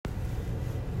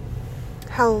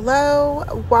Hello,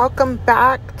 welcome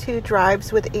back to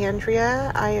Drives with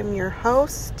Andrea. I am your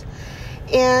host,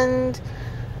 and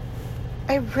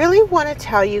I really want to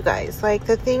tell you guys, like,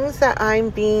 the things that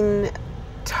I'm being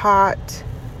taught,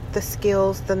 the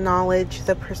skills, the knowledge,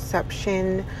 the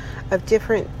perception of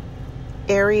different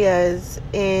areas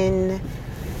in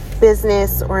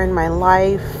business or in my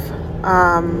life,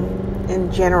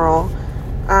 in general,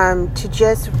 to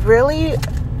just really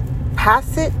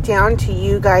pass it down to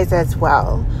you guys as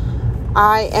well.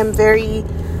 I am very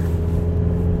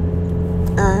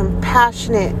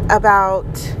passionate about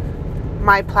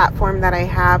my platform that I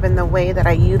have and the way that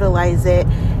I utilize it,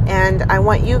 and I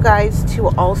want you guys to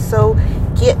also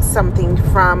get something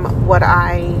from what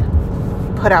I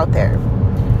put out there.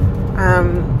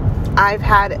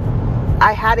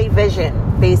 I had a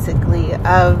vision, basically,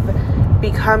 of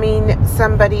becoming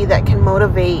somebody that can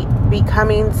motivate,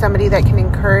 becoming somebody that can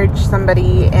encourage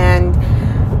somebody, and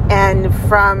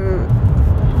from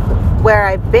where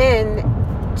I've been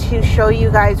to show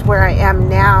you guys where I am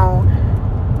now,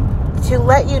 to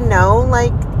let you know,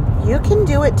 like, you can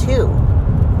do it too.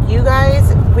 You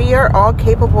guys, we are all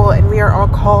capable and we are all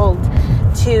called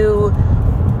to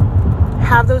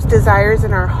have those desires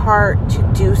in our heart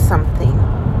to do something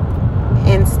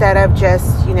instead of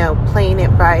just, playing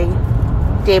it by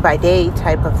day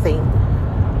type of thing.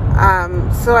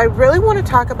 So I really want to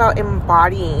talk about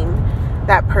embodying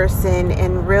that person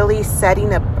and really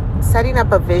setting up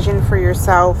a vision for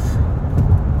yourself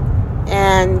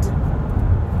and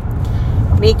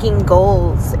making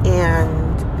goals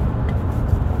and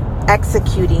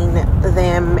executing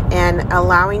them and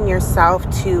allowing yourself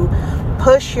to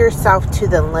push yourself to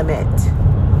the limit.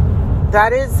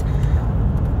 That is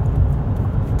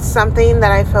something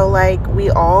that I feel like we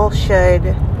all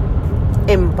should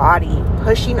embody,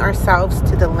 pushing ourselves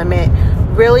to the limit,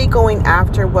 really going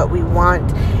after what we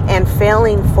want and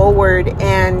failing forward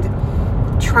and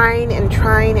trying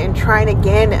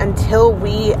again until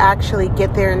we actually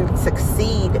get there and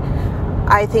succeed.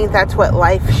 I think that's what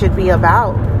life should be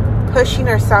about, pushing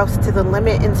ourselves to the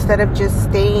limit instead of just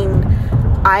staying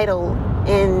idle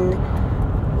in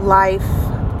life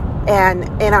and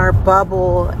in our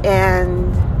bubble and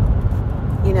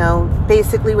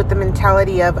basically with the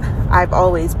mentality of I've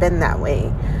always been that way.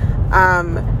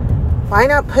 Why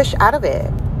not push out of it?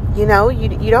 You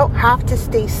don't have to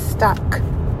stay stuck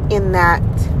in that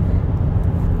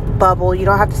bubble. You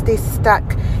don't have to stay stuck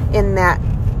in that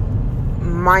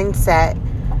mindset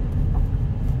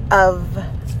of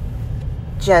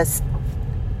just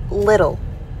little,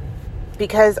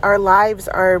 because our lives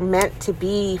are meant to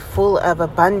be full of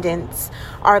abundance.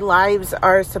 Our lives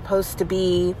are supposed to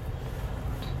be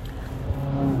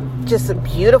just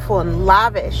beautiful and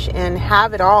lavish and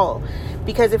have it all,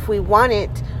 because if we want it,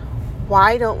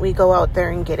 why don't we go out there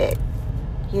and get it?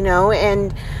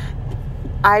 And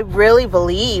I really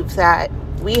believe that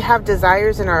we have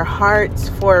desires in our hearts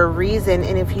for a reason,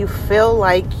 and if you feel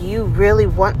like you really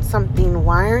want something,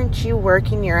 why aren't you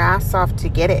working your ass off to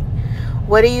get it?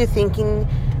 What are you thinking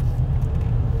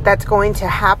that's going to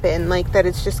happen, like that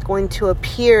it's just going to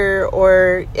appear?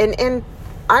 And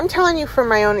I'm telling you from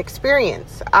my own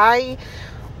experience, I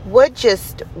would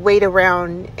just wait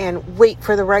around and wait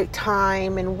for the right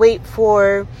time and wait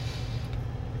for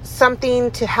something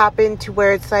to happen to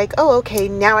where it's like, oh, okay,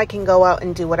 now I can go out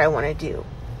and do what I want to do.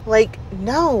 Like,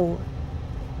 no,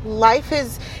 life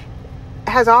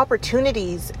has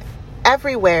opportunities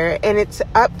everywhere, and it's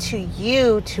up to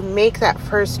you to make that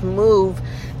first move,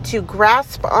 to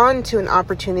grasp onto an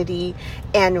opportunity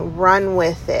and run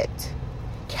with it.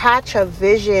 Catch a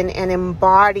vision and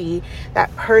embody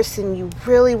that person you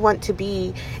really want to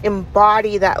be,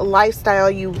 embody that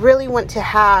lifestyle you really want to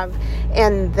have,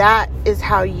 and that is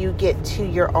how you get to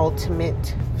your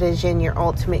ultimate vision, your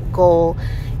ultimate goal,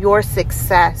 your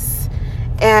success.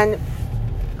 And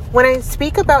when I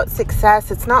speak about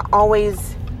success, it's not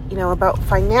always, about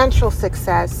financial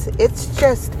success. It's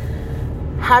just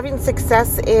having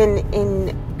success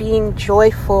in being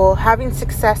joyful, having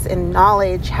success in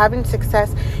knowledge, having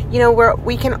success, where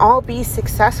we can all be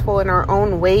successful in our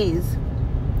own ways.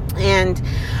 And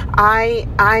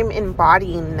I'm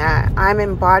embodying that. I'm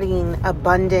embodying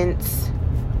abundance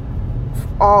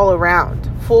all around,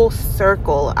 full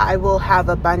circle. I will have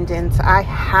abundance. I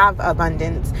have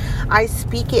abundance. I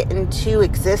speak it into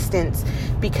existence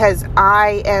because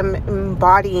I am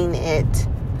embodying it.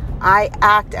 I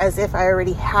act as if I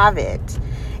already have it.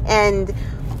 And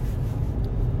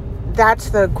that's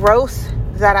the growth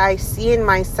that I see in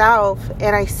myself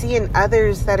and I see in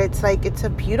others, that it's like, it's a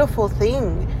beautiful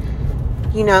thing.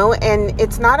 you know, and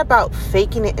it's not about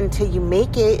faking it until you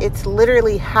make it. It's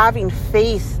literally having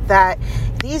faith that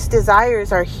these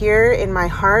desires are here in my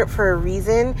heart for a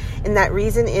reason, and that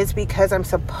reason is because I'm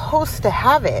supposed to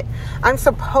have it. I'm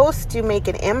supposed to make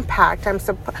an impact.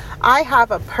 I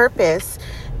have a purpose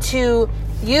to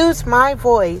use my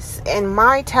voice and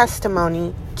my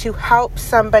testimony to help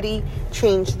somebody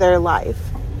change their life.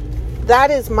 That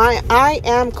is I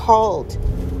am called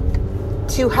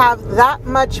to have that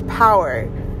much power,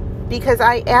 because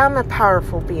I am a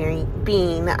powerful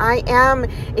being. I am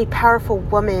a powerful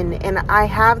woman, and I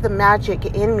have the magic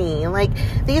in me. Like,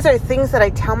 these are things that I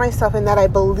tell myself and that I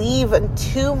believe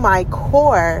to my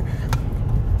core.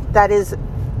 That is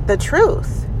the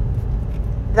truth.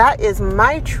 That is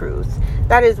my truth.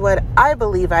 That is what I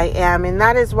believe I am. And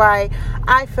that is why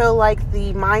I feel like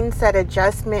the mindset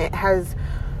adjustment has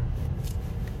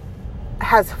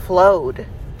flowed.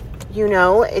 You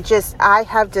know, I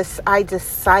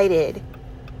decided,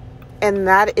 and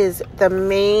that is the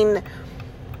main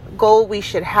goal we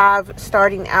should have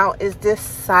starting out, is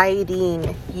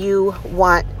deciding you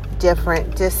want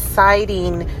different,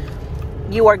 deciding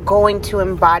you are going to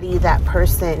embody that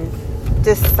person,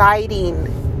 deciding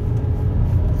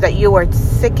that you are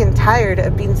sick and tired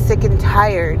of being sick and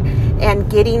tired, and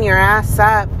getting your ass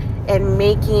up and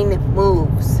making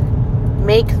moves.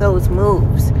 Make those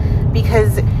moves,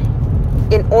 because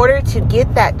in order to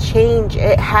get that change,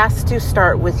 it has to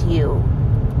start with you.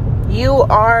 You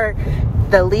are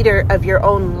the leader of your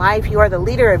own life. You are the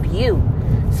leader of you.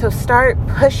 So start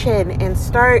pushing and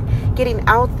start getting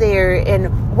out there.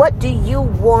 And what do you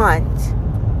want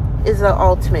is the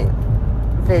ultimate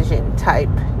vision type.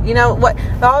 You know what?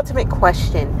 The ultimate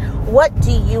question. What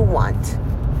do you want?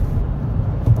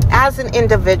 As an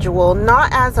individual,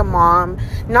 not as a mom,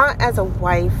 not as a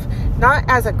wife, not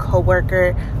as a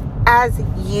coworker, as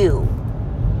you.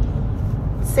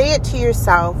 Say it to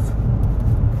yourself.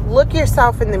 Look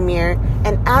yourself in the mirror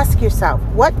and ask yourself,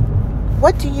 what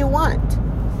do you want?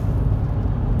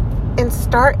 And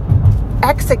start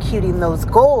executing those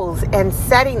goals and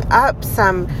setting up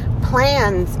some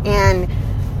plans, and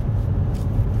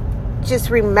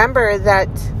just remember that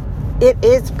it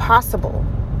is possible.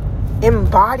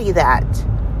 Embody that.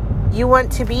 You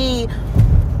want to be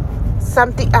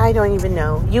something, I don't even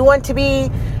know. You want to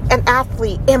be an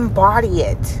athlete, embody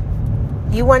it.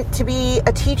 You want to be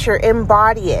a teacher,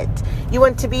 embody it. You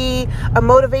want to be a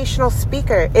motivational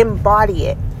speaker, embody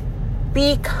it.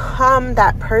 Become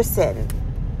that person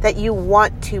that you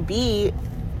want to be,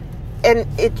 and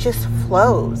it just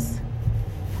flows.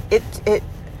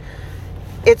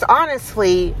 It's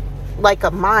honestly like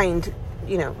a mind,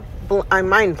 you know, I'm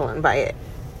mind blown by it,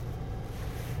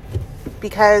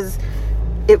 because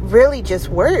it really just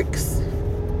works.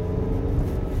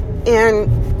 And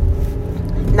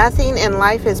nothing in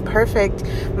life is perfect.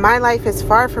 My life is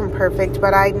far from perfect,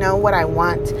 but I know what I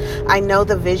want. I know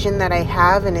the vision that I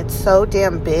have, and it's so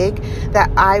damn big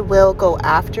that I will go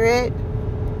after it.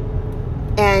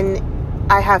 And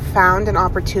I have found an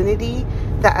opportunity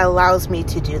that allows me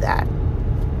to do that.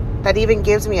 That even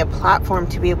gives me a platform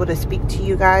to be able to speak to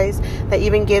you guys. That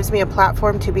even gives me a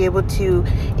platform to be able to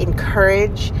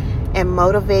encourage and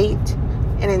motivate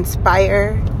and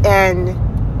inspire, and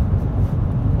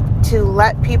to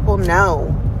let people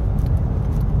know,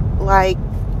 like,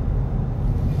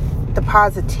 the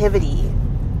positivity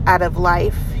out of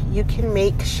life. You can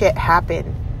make shit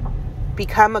happen.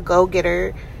 Become a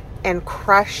go-getter and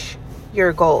crush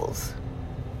your goals.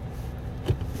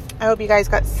 I hope you guys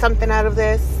got something out of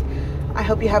this. I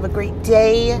hope you have a great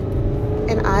day,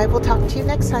 and I will talk to you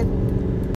next time.